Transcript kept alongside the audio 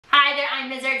I'm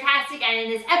Ms. Artastic, and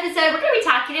in this episode, we're going to be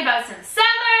talking about some summer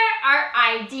art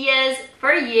ideas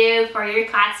for you, for your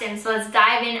classroom. So let's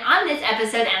dive in on this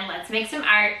episode and let's make some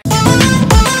art.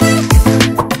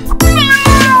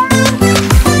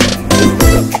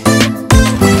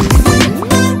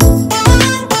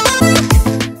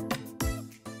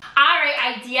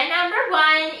 Alright, idea number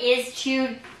one is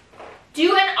to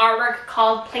do an artwork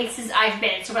called Places I've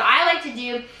Been. So what I like to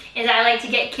do is I like to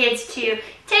get kids to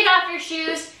take off their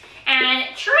shoes and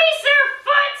trace their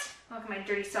foot. Look at my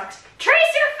dirty socks. Trace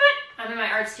your foot. I'm in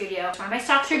my art studio. My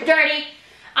socks are dirty.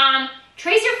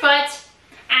 Trace your foot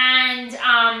and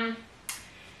on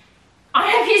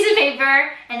a piece of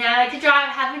paper, and then I like to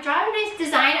have them draw a nice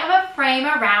design of a frame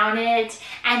around it,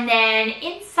 and then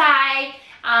inside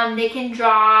they can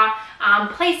draw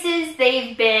places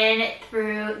they've been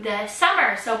through the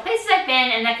summer. So places I've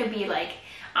been, and that could be like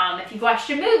if you've watched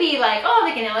a movie, like, oh,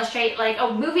 they can illustrate like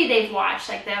a movie they've watched,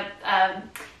 like the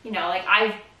you know, like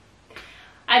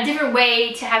a different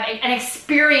way to have an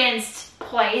experienced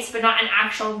place but not an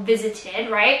actual visited,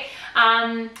 right?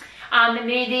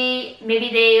 Maybe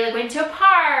they like went to a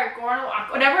park or on a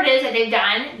walk, whatever it is that they've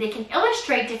done. They can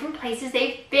illustrate different places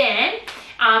they've been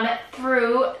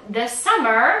through the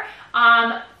summer,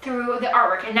 through the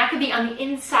artwork, and that could be on the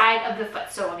inside of the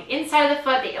foot. So on the inside of the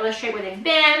foot, they illustrate where they've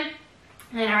been,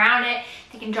 and then around it,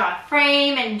 they can draw a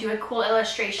frame and do a cool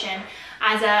illustration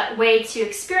as a way to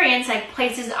experience like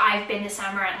places I've been this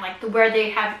summer and like where they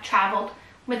have traveled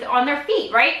with on their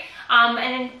feet, right? And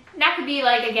then that could be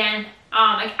like, again,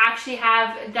 like actually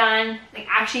have done, like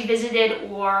actually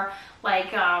visited, or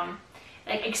like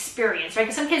experience, right?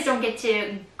 Because some kids don't get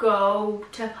to go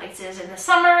to places in the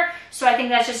summer, so I think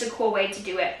that's just a cool way to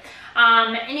do it.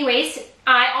 Anyways,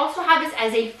 I also have this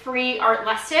as a free art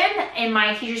lesson in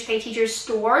my Teachers Pay Teachers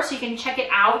store, so you can check it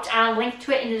out. I'll link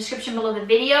to it in the description below the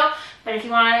video, but if you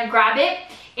want to grab it,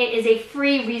 it is a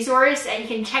free resource that you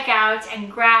can check out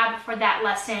and grab for that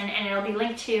lesson, and it'll be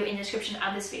linked to in the description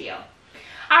of this video.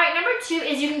 Alright, number two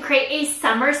is you can create a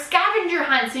summer scavenger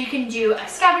hunt. So you can do a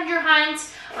scavenger hunt,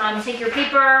 take your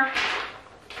paper,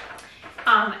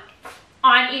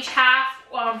 on each half,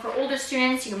 for older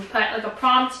students, you can put like a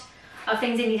prompt of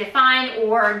things they need to find,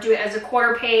 or do it as a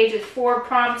quarter page with 4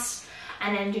 prompts,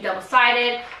 and then do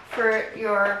double-sided for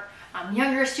your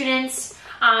younger students,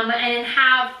 and then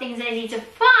have things that they need to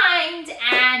find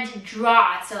and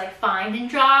draw. So like find and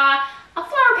draw a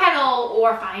flower petal,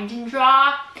 or find and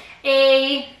draw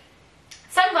a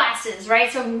sunglasses,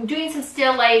 right? So doing some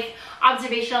still life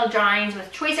observational drawings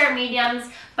with choice art mediums,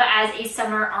 but as a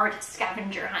summer art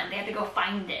scavenger hunt. They have to go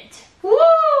find it. Woo!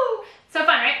 So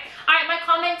fun, right? All right, my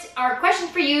comment or question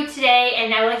for you today,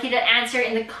 and I would like you to answer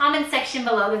in the comment section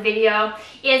below the video,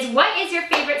 is what is your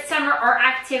favorite summer art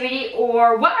activity,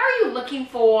 or what are you looking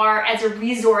for as a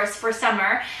resource for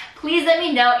summer? Please let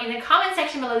me know in the comment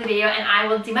section below the video, and I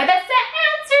will do my best to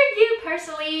answer you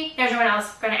personally. There's no one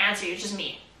else going to answer you, it's just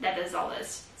me that does all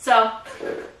this. So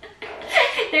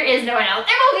there is no one else.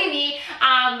 It will be me,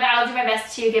 but I'll do my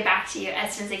best to get back to you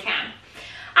as soon as I can.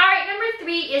 Alright, number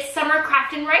 3 is summer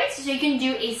craft and write. So you can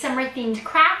do a summer themed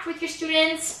craft with your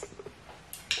students.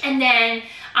 And then,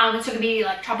 so it could be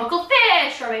like tropical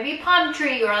fish, or maybe a palm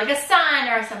tree, or like a sun,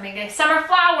 or something, like a summer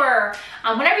flower.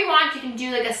 Whatever you want, you can do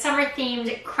like a summer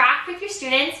themed craft with your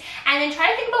students, and then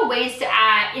try to think about ways to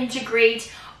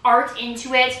integrate art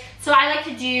into it. So I like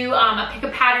to do a pick a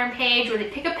pattern page where they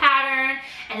pick a pattern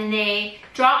and then they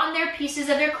draw on their pieces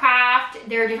of their craft.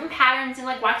 There are different patterns in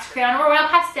like wax crayon or oil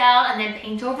pastel, and then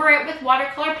paint over it with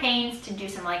watercolor paints to do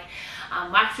some like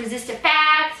wax resist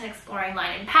effects and exploring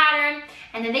line and pattern.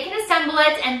 And then they can assemble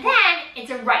it, and then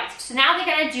it's a write. So now they're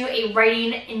gonna do a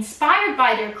writing inspired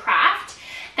by their craft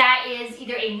that is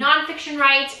either a nonfiction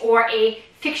write or a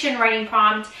fiction writing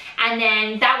prompt, and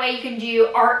then that way you can do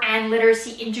art and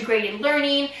literacy integrated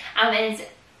learning, and it's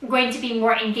going to be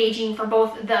more engaging for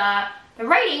both the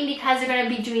writing, because they're going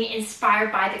to be doing it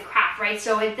inspired by the craft, right?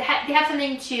 So they have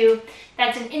something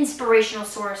that's an inspirational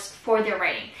source for their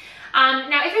writing.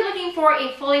 Now, if you're looking for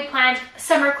a fully planned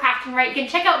summer craft and write, you can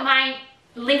check out mine,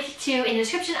 linked to in the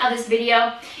description of this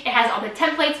video. It has all the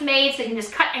templates made, so you can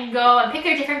just cut and go and pick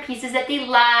their different pieces that they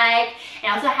like. It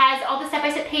also has all the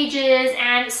step-by-step pages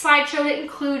and slideshows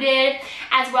included,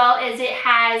 as well as it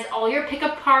has all your pick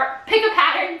a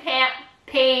pattern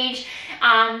page,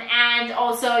 and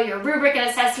also your rubric and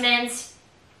assessments,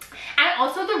 and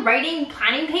also the writing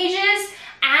planning pages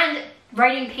and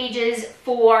writing pages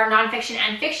for nonfiction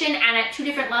and fiction, and at 2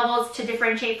 different levels to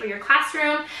differentiate for your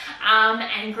classroom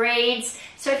and grades.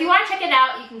 So if you want to check it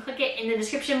out, you can click it in the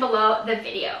description below the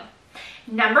video.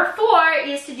 Number 4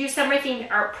 is to do summer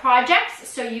themed art projects,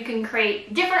 so you can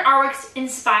create different artworks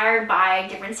inspired by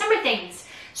different summer things.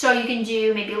 So you can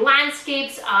do maybe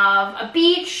landscapes of a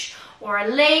beach or a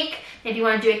lake. Maybe you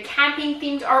want to do a camping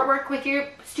themed artwork with your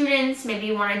students. Maybe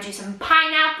you want to do some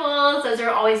pineapples. Those are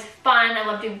always fun. I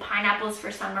love doing pineapples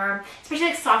for summer, especially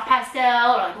like soft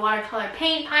pastel or like watercolor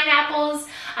paint pineapples.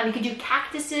 You can do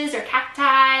cactuses or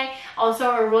cacti. Also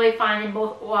are really fun in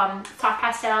both soft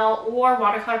pastel or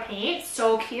watercolor paint.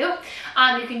 So cute.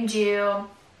 You can do,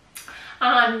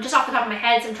 just off the top of my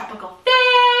head, some tropical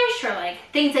fish or like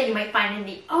things that you might find in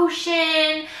the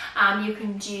ocean. You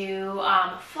can do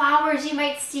flowers you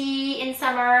might see in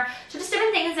summer. So just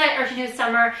different things that are to do with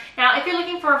summer. Now, if you're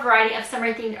looking for a variety of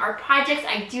summer themed art projects,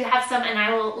 I do have some, and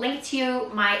I will link to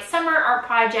you my summer art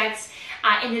projects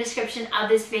in the description of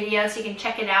this video, so you can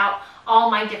check it out,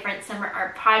 all my different summer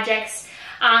art projects.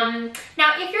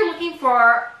 Now, if you're looking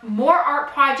for more art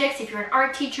projects, if you're an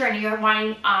art teacher and you're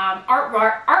wanting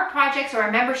art projects or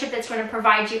a membership that's going to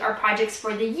provide you art projects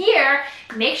for the year,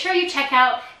 make sure you check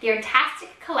out the Artastic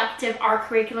Collective Art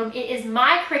Curriculum. It is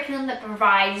my curriculum that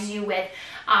provides you with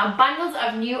bundles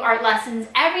of new art lessons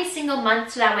every single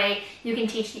month, so that way you can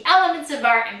teach the elements of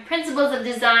art and principles of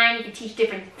design. You can teach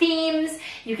different themes.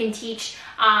 You can teach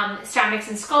ceramics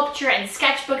and sculpture and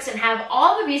sketchbooks, and have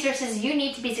all the resources you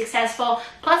need to be successful.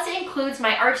 Plus, it includes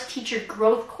my art teacher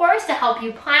growth course to help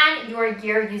you plan your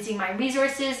year using my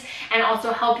resources, and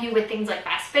also help you with things like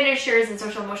fast finishers and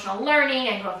social emotional learning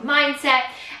and growth mindset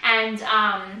and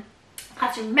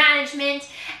classroom management.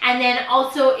 And then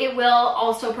also it will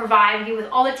also provide you with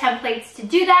all the templates to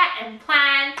do that and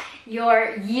plan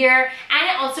your year. And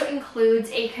it also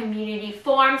includes a community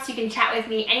forum, so you can chat with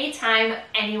me anytime,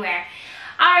 anywhere.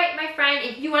 Alright, my friend,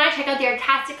 if you want to check out the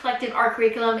Artastic Collective Art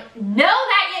Curriculum, know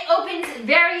that it opens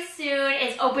very soon.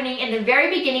 It's opening in the very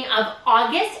beginning of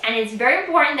August, and it's very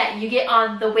important that you get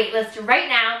on the wait list right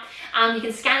now. You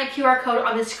can scan the QR code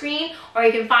on the screen, or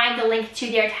you can find the link to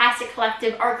the Artastic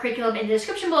Collective Art Curriculum in the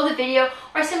description below the video,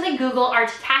 or simply Google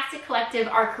Artastic Collective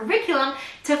Art Curriculum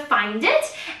to find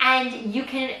it. And you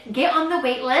can get on the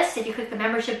wait list. If you click the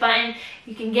membership button,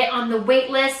 you can get on the wait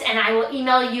list, and I will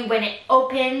email you when it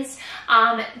opens.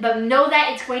 But know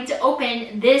that it's going to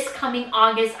open this coming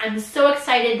August. I'm so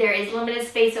excited. There is limited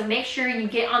space, so make sure you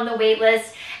get on the wait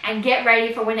list and get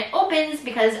ready for when it opens,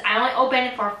 because I only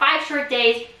open for 5 short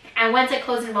days, and once I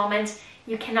close enrollment,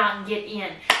 you cannot get in.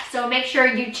 So make sure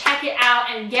you check it out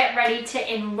and get ready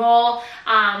to enroll.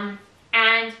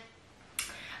 And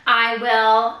I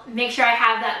will make sure I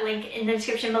have that link in the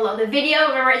description below the video.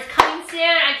 Remember, it's coming soon.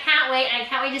 I can't wait, and I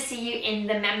can't wait to see you in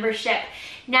the membership.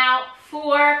 Now,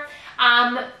 for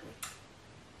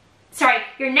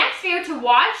your next video to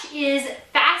watch is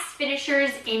fast finishers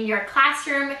in your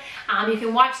classroom. You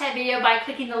can watch that video by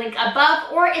clicking the link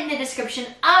above or in the description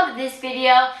of this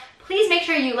video. Please make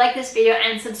sure you like this video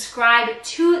and subscribe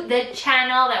to the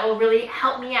channel. That will really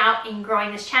help me out in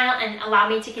growing this channel and allow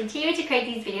me to continue to create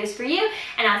these videos for you.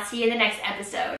 And I'll see you in the next episode.